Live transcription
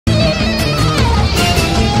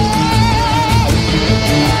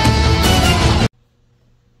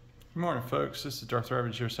Good morning, folks. This is Darth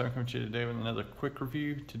Ravage here, so I'm coming to you today with another quick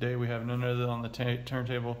review. Today we have none other than on the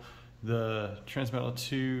turntable the Transmetal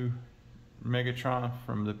 2 Megatron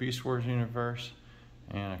from the Beast Wars universe,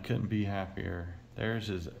 and I couldn't be happier. There's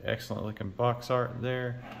his excellent looking box art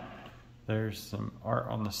there. There's some art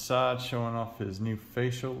on the side showing off his new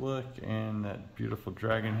facial look and that beautiful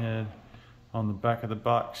dragon head. On the back of the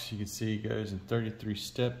box you can see he goes in 33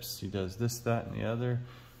 steps. He does this, that, and the other.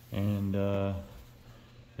 And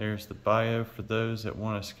there's the bio for those that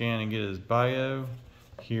want to scan and get his bio.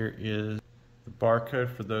 Here is the barcode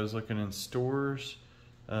for those looking in stores.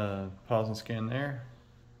 Pause and scan there.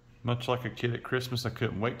 Much like a kid at Christmas, I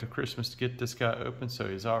couldn't wait till Christmas to get this guy open, so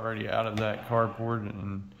he's already out of that cardboard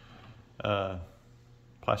and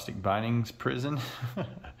plastic bindings prison.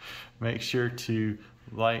 Make sure to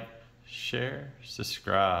like, share,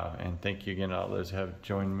 subscribe, and thank you again to all those who have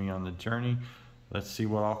joined me on the journey. Let's see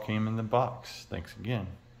what all came in the box. Thanks again.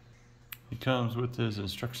 He comes with his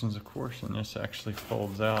instructions, of course, and this actually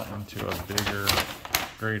folds out into a bigger,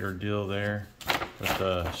 greater deal there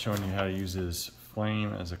with showing you how to use his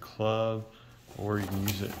flame as a club, or you can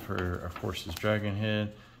use it for, of course, his dragon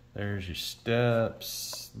head. There's your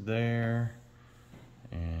steps there,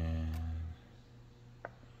 and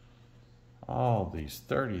all these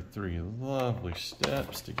 33 lovely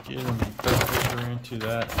steps to get him over into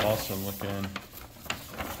that awesome looking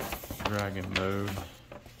dragon mode.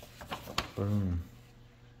 Boom.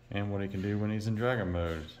 And what he can do when he's in dragon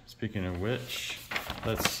mode. Speaking of which,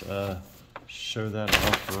 let's show that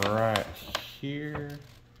off right here.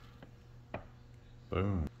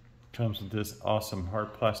 Boom. Comes with this awesome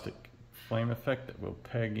hard plastic flame effect that will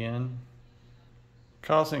peg in,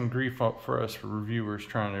 causing grief for us reviewers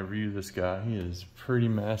trying to review this guy. He is pretty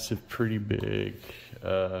massive, pretty big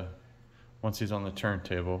once he's on the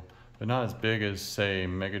turntable, but not as big as, say,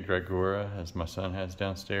 Mega Dragora, as my son has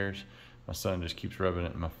downstairs. My son just keeps rubbing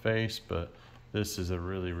it in my face, but this is a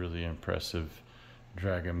really, really impressive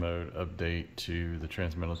dragon mode update to the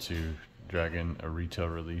Transmetal 2 Dragon, a retail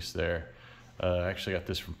release there. I actually got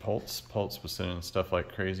this from Pulse. Pulse was sending stuff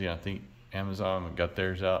like crazy. I think Amazon got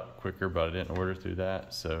theirs out quicker, but I didn't order through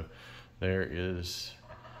that. So there is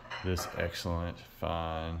this excellent,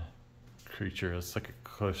 fine creature. Let's take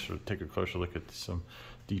a closer look at some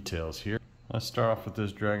details here. Let's start off with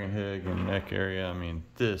this dragon head and neck area. I mean,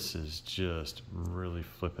 this is just really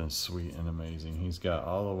flippin' sweet and amazing. He's got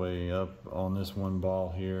all the way up on this one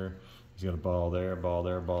ball here. He's got a ball there, ball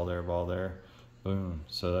there, ball there, ball there. Boom.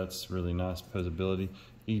 So that's really nice posability.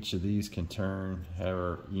 Each of these can turn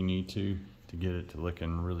however you need to get it to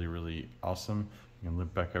looking really, really awesome. You can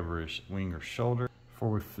look back over his wing or shoulder. Before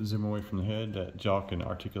we zoom away from the head, that jaw can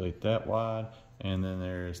articulate that wide. And then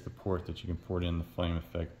there's the port that you can port in the flame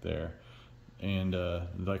effect there. And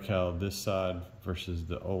like how this side versus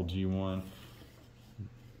the old G1,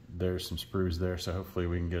 there's some sprues there, so hopefully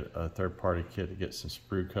we can get a third-party kit to get some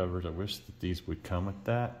sprue covers. I wish that these would come with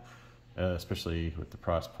that, especially with the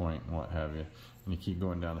price point and what have you. And you keep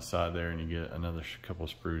going down the side there and you get another couple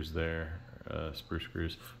of sprues there, sprue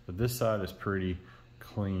screws. But this side is pretty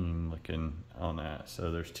clean looking on that.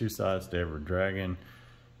 So there's two sides to every dragon.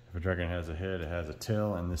 If a dragon has a head, it has a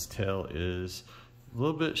tail, and this tail is a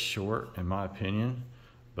little bit short in my opinion,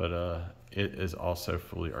 but it is also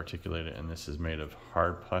fully articulated, and this is made of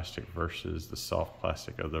hard plastic versus the soft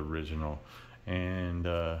plastic of the original. And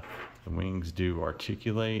the wings do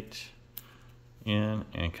articulate in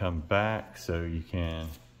and come back, so you can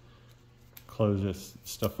close this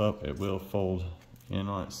stuff up. It will fold in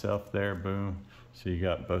on itself there, boom. So you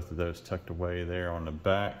got both of those tucked away there on the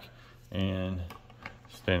back and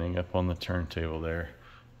standing up on the turntable there.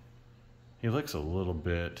 He looks a little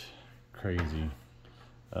bit crazy,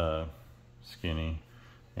 skinny,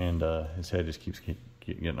 and his head just keeps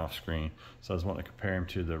getting off screen. So I was wanting to compare him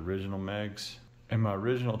to the original Megs. And my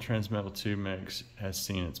original Transmetal 2 Megs has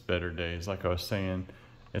seen its better days. Like I was saying,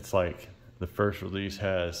 it's like the first release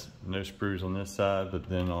has no sprues on this side, but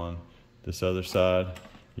then on this other side,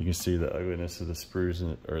 you can see the ugliness of the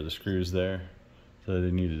sprues or the screws there. So they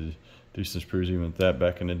needed to do some sprues even with that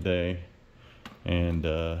back in the day. And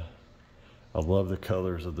I love the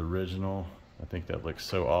colors of the original. I think that looks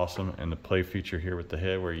so awesome. And the play feature here with the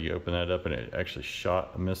head where you open that up and it actually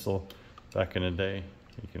shot a missile back in the day.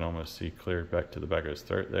 You can almost see clear back to the back of his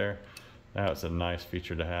throat there. Now it's a nice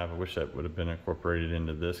feature to have. I wish that would have been incorporated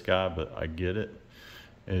into this guy, but I get it.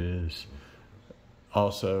 It is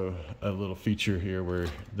also a little feature here where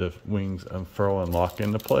the wings unfurl and lock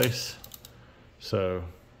into place. So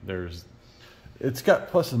it's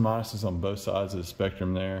got pluses and minuses on both sides of the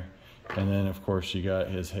spectrum there. And then of course you got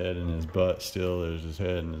his head and his butt still. There's his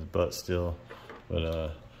head and his butt still.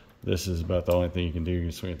 But This is about the only thing you can do. You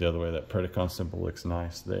can swing it the other way. That Predacon symbol looks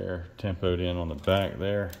nice there, tempoed in on the back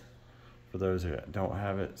there for those who don't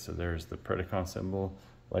have it. So there's the Predacon symbol.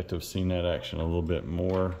 I'd like to have seen that action a little bit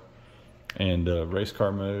more. And race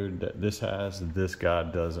car mode that this has, this guy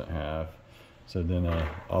doesn't have. So then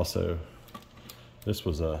also, this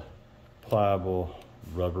was a pliable,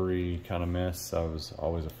 rubbery kind of mess. I was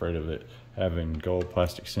always afraid of it having gold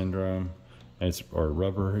plastic syndrome. Or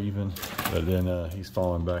rubber even, but then he's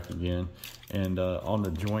falling back again. And on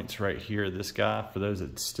the joints right here, this guy, for those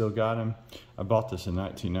that still got him, I bought this in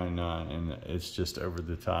 1999, and it's just over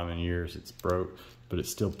the time and years it's broke, but it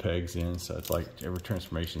still pegs in, so it's like every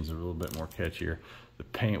transformation is a little bit more catchier. The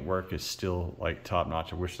paint work is still like top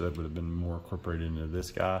notch. I wish that would have been more incorporated into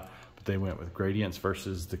this guy, but they went with gradients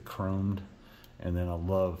versus the chromed. And then I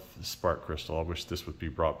love the spark crystal. I wish this would be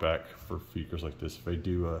brought back for figures like this. If they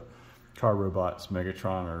do a Car Robots,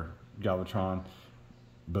 Megatron or Galvatron,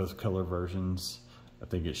 both color versions, I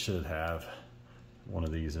think it should have one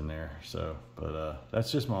of these in there. So, but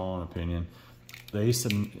that's just my own opinion. The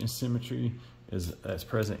asymmetry that's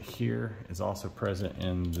present here is also present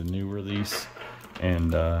in the new release.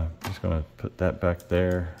 And just gonna put that back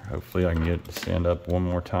there. Hopefully I can get it to stand up one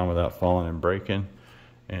more time without falling and breaking.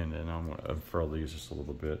 And then I'm gonna unfurl these just a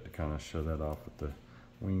little bit to kind of show that off with the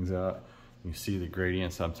wings out. You see the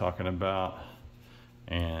gradients I'm talking about,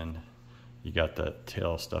 and you got that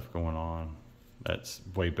tail stuff going on. That's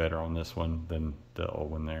way better on this one than the old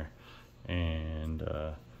one there. And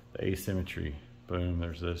the asymmetry, boom,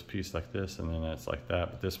 there's this piece like this, and then that's like that,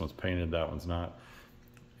 but this one's painted, that one's not.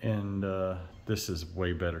 And this is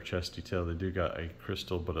way better chest detail. They do got a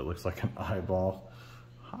crystal, but it looks like an eyeball.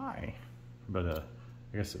 Hi. But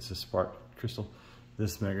I guess it's a spark crystal.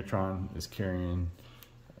 This Megatron is carrying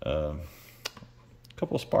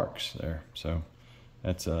couple of sparks there, so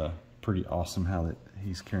that's pretty awesome how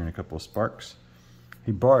he's carrying a couple of sparks.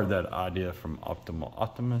 He borrowed that idea from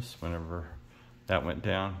Optimus whenever that went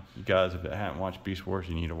down. You guys, if you haven't watched Beast Wars,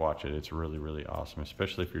 you need to watch it. It's really, really awesome,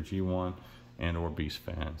 especially if you're G1 and or Beast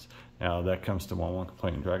fans. Now that comes to my one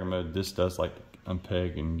complaint in Dragon mode. This does like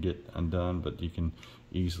unpeg and get undone, but you can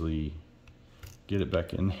easily get it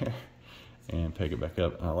back in there and peg it back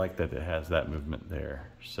up. And I like that it has that movement there.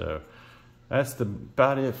 So that's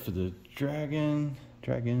about it for the dragon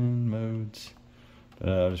modes. But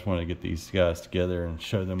I just want to get these guys together and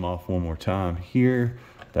show them off one more time here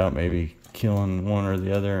without maybe killing one or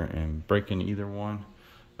the other and breaking either one.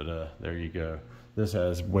 But there you go. This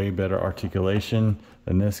has way better articulation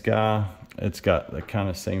than this guy. It's got the kind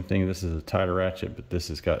of same thing. This is a tighter ratchet, but this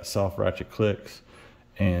has got soft ratchet clicks.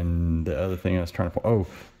 And the other thing I was trying to, oh,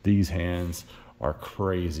 these hands are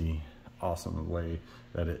crazy awesome the way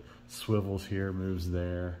that it swivels here, moves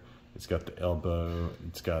there. It's got the elbow,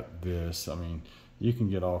 it's got this. I mean, you can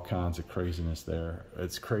get all kinds of craziness there.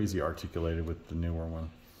 It's crazy articulated with the newer one.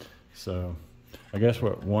 So I guess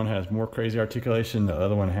what one has more crazy articulation, the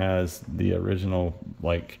other one has the original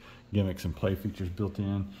like gimmicks and play features built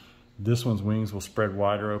in. This one's wings will spread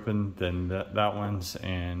wider open than that one's,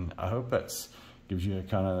 and I hope that's gives you a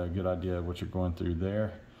kind of a good idea of what you're going through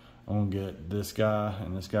there. I'm gonna get this guy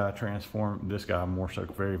and this guy transformed. This guy more so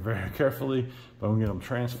very, very carefully, but I'm gonna get them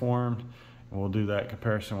transformed. And we'll do that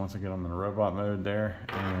comparison once I get them in a robot mode there.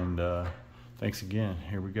 And thanks again.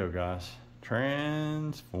 Here we go, guys.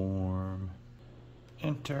 Transform.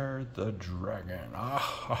 Enter the dragon. Ah,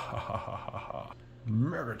 ha, ha, ha, ha, ha.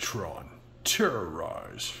 Megatron,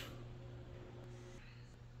 terrorize.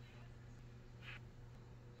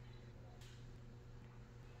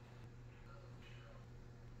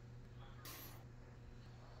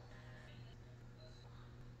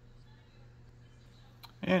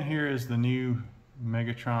 And here is the new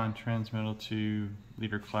Megatron Transmetal 2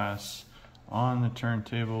 Leader Class on the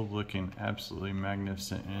turntable, looking absolutely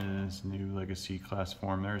magnificent in his new Legacy class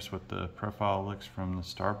form. There's what the profile looks from the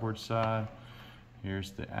starboard side.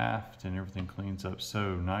 Here's the aft, and everything cleans up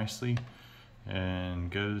so nicely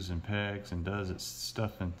and goes and pegs and does its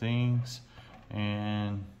stuff and things,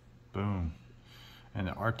 and boom. And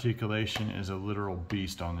the articulation is a literal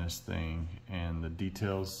beast on this thing, and the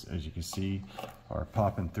details, as you can see, are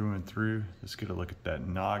popping through and through. Let's get a look at that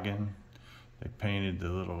noggin. They painted the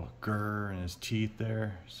little grr in his teeth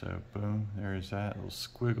there, so boom, there's that little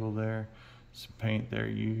squiggle there. Some paint there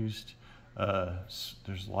used.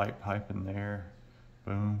 There's light pipe in there,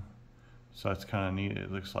 boom. So that's kind of neat.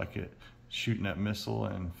 It looks like it shooting that missile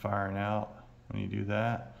and firing out when you do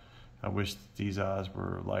that. I wish that these eyes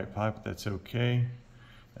were light pipe, but that's okay.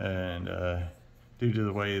 And due to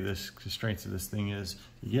the way the strength of this thing is,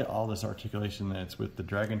 you get all this articulation that's with the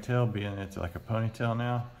dragon tail, being it's like a ponytail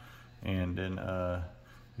now. And then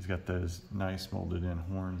He's got those nice molded in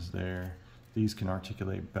horns there. These can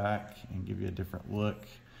articulate back and give you a different look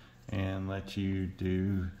and let you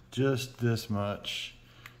do just this much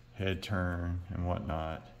head turn and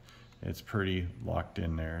whatnot. It's pretty locked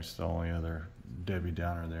in there. It's the only other Debbie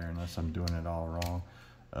Downer there, unless I'm doing it all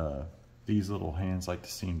wrong. These little hands like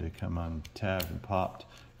to seem to come untabbed and popped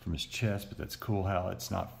from his chest, but that's cool how it's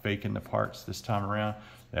not faking the parts this time around.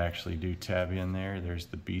 They actually do tab in there. There's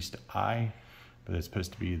the beast eye, but it's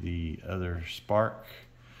supposed to be the other spark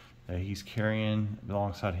that he's carrying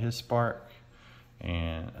alongside his spark.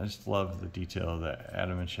 And I just love the detail of the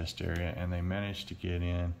abdomen and chest area, and they managed to get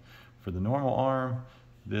in for the normal arm.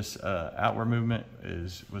 This outward movement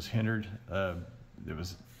was hindered. It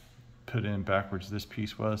was put in backwards, this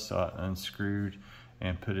piece was, so I unscrewed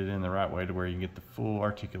and put it in the right way to where you get the full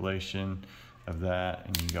articulation of that,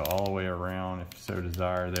 and you can go all the way around if so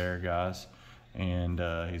desire there, guys. And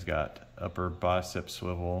he's got upper bicep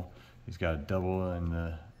swivel. He's got a double in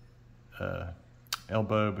the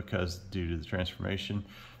elbow because due to the transformation.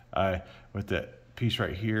 With that piece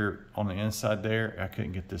right here on the inside there, I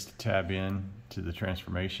couldn't get this to tab in to the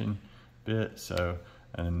transformation bit, so,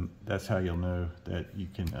 and that's how you'll know that you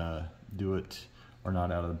can do it or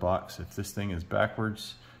not out of the box. If this thing is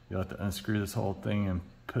backwards, you'll have to unscrew this whole thing and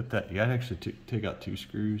put that, you gotta actually take out 2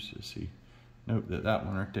 screws. Let's see, nope, that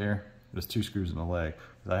one right there, there's 2 screws in the leg.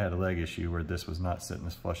 I had a leg issue where this was not sitting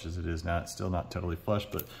as flush as it is now. It's still not totally flush,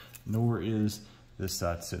 but nor is this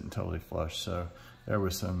side sitting totally flush. So there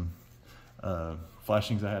was some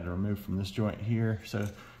flashings I had to remove from this joint here. So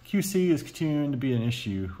QC is continuing to be an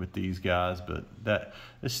issue with these guys, but that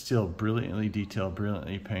is still brilliantly detailed,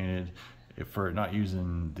 brilliantly painted. For not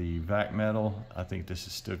using the vac metal, I think this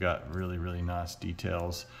has still got really, really nice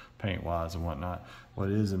details paint wise and whatnot. What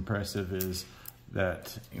is impressive is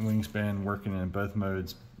that wingspan working in both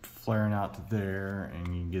modes, flaring out to there, and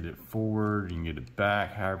you can get it forward, you can get it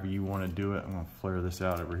back, however you want to do it. I'm going to flare this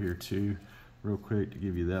out over here too real quick to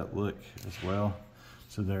give you that look as well.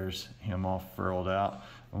 So there's him all furled out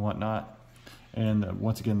and whatnot. And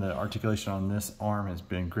once again, the articulation on this arm has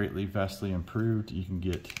been greatly, vastly improved. You can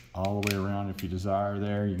get all the way around if you desire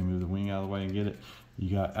there. You can move the wing out of the way and get it.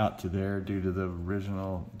 You got out to there due to the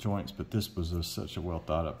original joints, but this was such a well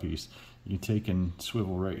thought out piece. You can take and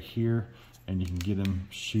swivel right here, and you can get him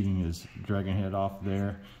shooting his dragon head off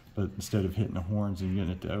there, but instead of hitting the horns and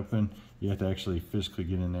getting it to open, you have to actually physically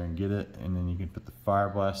get in there and get it, and then you can put the fire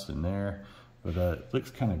blast in there. But it looks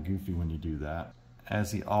kind of goofy when you do that,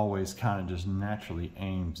 as he always kind of just naturally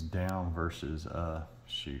aims down versus,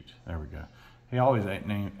 shoot, there we go. He always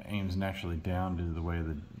aims naturally down due to the way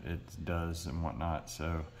that it does and whatnot.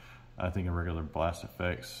 So I think a regular blast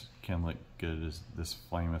effects can look good as this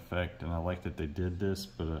flame effect, and I like that they did this,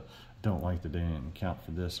 but I don't like that they didn't count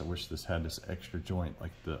for this. I wish this had this extra joint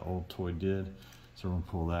like the old toy did. So we're gonna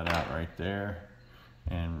pull that out right there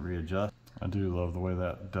and readjust. I do love the way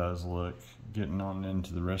that does look. Getting on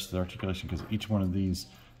into the rest of the articulation, because each one of these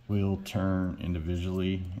will turn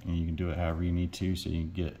individually, and you can do it however you need to, so you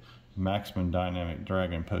can get maximum dynamic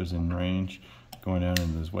drag and posing range. Going down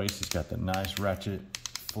into his waist, he's got the nice ratchet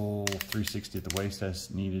full 360 at the waist as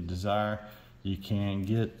needed desire. You can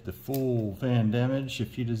get the full fan damage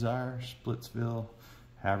if you desire, Splitsville,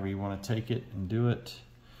 however you want to take it and do it.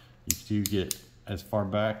 You do get as far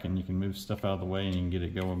back, and you can move stuff out of the way, and you can get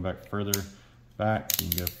it going back further back. You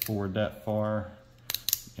can go forward that far,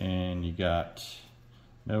 and you got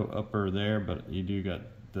no upper there, but you do got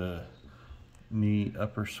the knee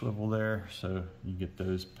upper swivel there, so you get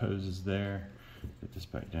those poses there. Get this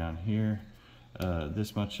back down here,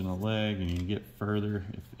 this much in the leg, and you can get further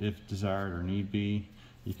if desired or need be.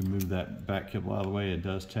 You can move that back kibble out of the way. It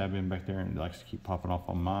does tab in back there, and it likes to keep popping off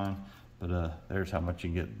on mine, but there's how much you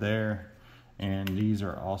get there. And these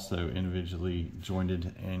are also individually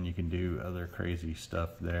jointed, and you can do other crazy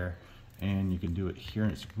stuff there. And you can do it here,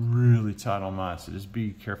 and it's really tight on mine, so just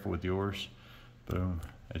be careful with yours. Boom,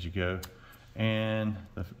 as you go. And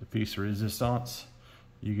the piece of resistance,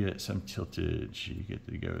 you get some tiltage. You get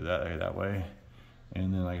to go that way.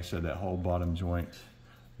 And then, like I said, that whole bottom joint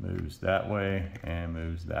moves that way and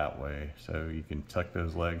moves that way. So you can tuck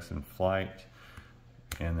those legs in flight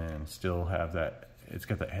and then still have that. It's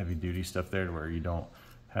got that heavy duty stuff there to where you don't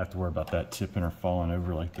have to worry about that tipping or falling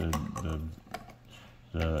over like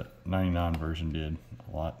the 99 version did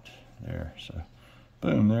a lot there. So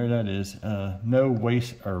boom, there that is. No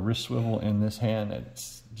waist or wrist swivel in this hand.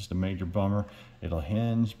 It's just a major bummer. It'll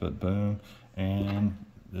hinge, but boom. And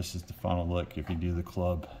this is the final look. If you do the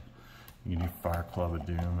club, you can do Fire Club of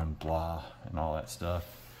Doom and blah and all that stuff.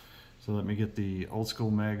 So let me get the old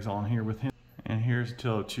school mags on here with him. And here's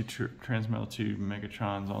till two Transmetal 2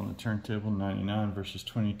 Megatrons on the turntable, 99 versus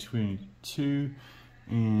 2022.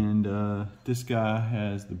 And this guy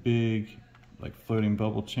has the big, like, floating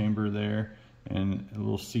bubble chamber there, and a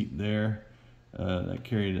little seat there that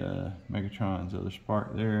carried Megatron's other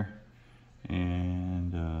spark there.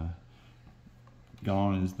 And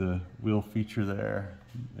gone is the wheel feature there.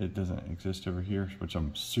 It doesn't exist over here, which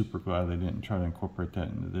I'm super glad they didn't try to incorporate that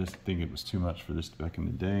into this. I think it was too much for this back in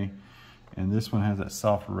the day. And this one has that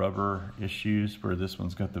soft rubber issues, where this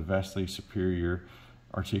one's got the vastly superior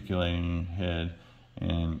articulating head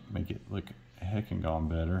and make it look heckin' gone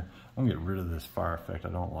better. I'm gonna get rid of this fire effect. I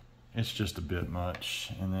don't like it. It's just a bit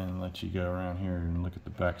much. And then let you go around here and look at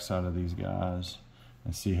the back side of these guys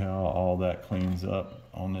and see how all that cleans up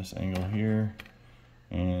on this angle here.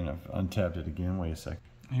 And I've untapped it again. Wait a second.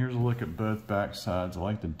 Here's a look at both back sides. I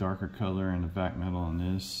like the darker color and the vac metal on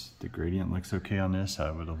this. The gradient looks okay on this. I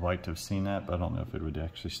would have liked to have seen that, but I don't know if it would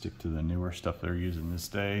actually stick to the newer stuff they're using these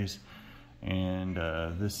days. And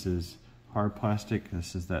this is hard plastic.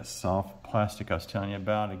 This is that soft plastic I was telling you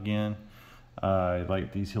about again. I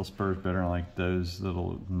like these heel spurs better. I like those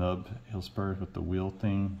little nub heel spurs with the wheel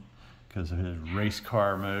thing because of his race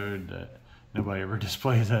car mode that nobody ever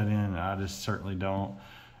displays that in. I just certainly don't.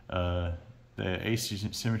 The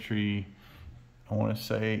asymmetry, I want to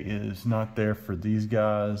say, is not there for these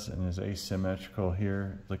guys and is asymmetrical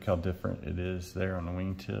here. Look how different it is there on the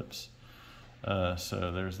wingtips.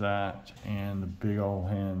 So there's that. And the big old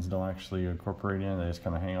hands don't actually incorporate in. They just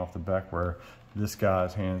kind of hang off the back, where this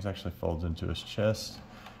guy's hands actually folds into his chest.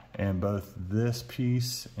 And both this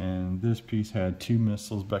piece and this piece had two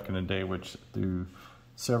missiles back in the day, which through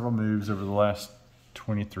several moves over the last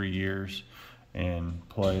 23 years and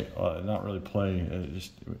play, not really play,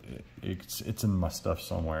 it's in my stuff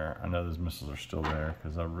somewhere. I know those missiles are still there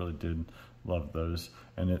because I really did love those.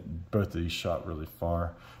 And both of these shot really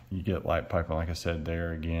far. You get light piping, like I said,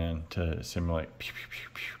 there again to simulate pew, pew, pew,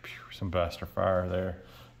 pew, pew, some faster fire there.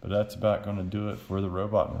 But that's about going to do it for the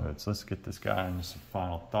robot modes. Let's get this guy into some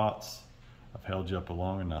final thoughts. I've held you up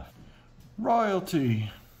long enough. Royalty.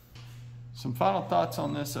 Some final thoughts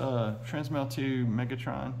on this Transmetal 2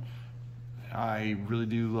 Megatron. I really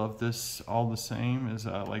do love this all the same as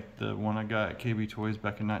I like the one I got at KB Toys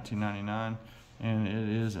back in 1999. And it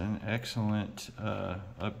is an excellent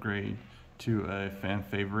upgrade to a fan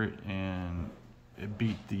favorite, and it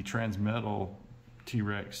beat the Transmetal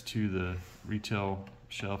T-Rex to the retail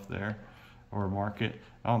shelf there, or market.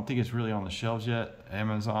 I don't think it's really on the shelves yet.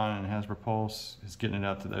 Amazon and Hasbro Pulse is getting it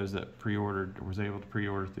out to those that pre-ordered, or was able to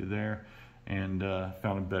pre-order through there, and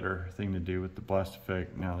found a better thing to do with the blast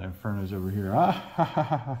effect. Now the Inferno's over here.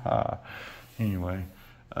 Anyway,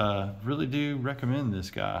 really do recommend this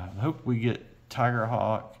guy. I hope we get Tiger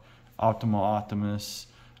Hawk, Optimal Optimus,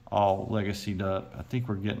 all legacied up. I think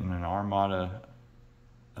we're getting an Armada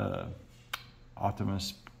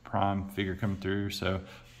Optimus Prime figure coming through, so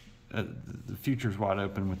the future's wide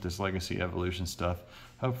open with this legacy evolution stuff.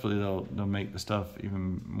 Hopefully they'll make the stuff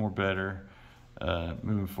even more better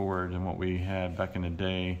moving forward than what we had back in the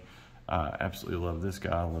day. Absolutely love this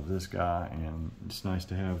guy. I love this guy, and it's nice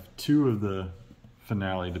to have two of the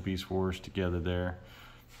finale to Beast Wars together there.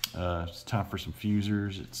 It's time for some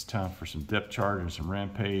fusers. It's time for some depth charge and some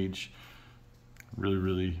rampage.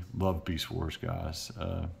 Really love Beast Wars, guys.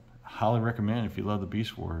 Highly recommend if you love the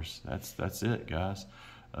Beast Wars. That's it, guys.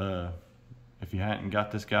 If you hadn't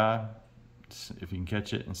got this guy, if you can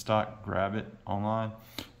catch it in stock, grab it online,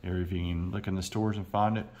 or if you can look in the stores and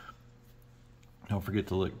find it. Don't forget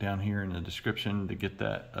to look down here in the description to get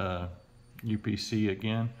that UPC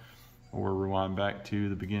again, or rewind back to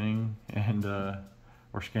the beginning and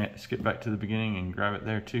or skip back to the beginning and grab it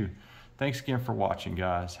there too. Thanks again for watching,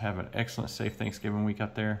 guys. Have an excellent, safe Thanksgiving week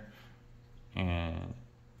out there, and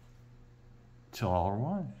till all are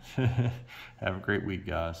one. Have a great week,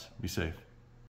 guys. Be safe.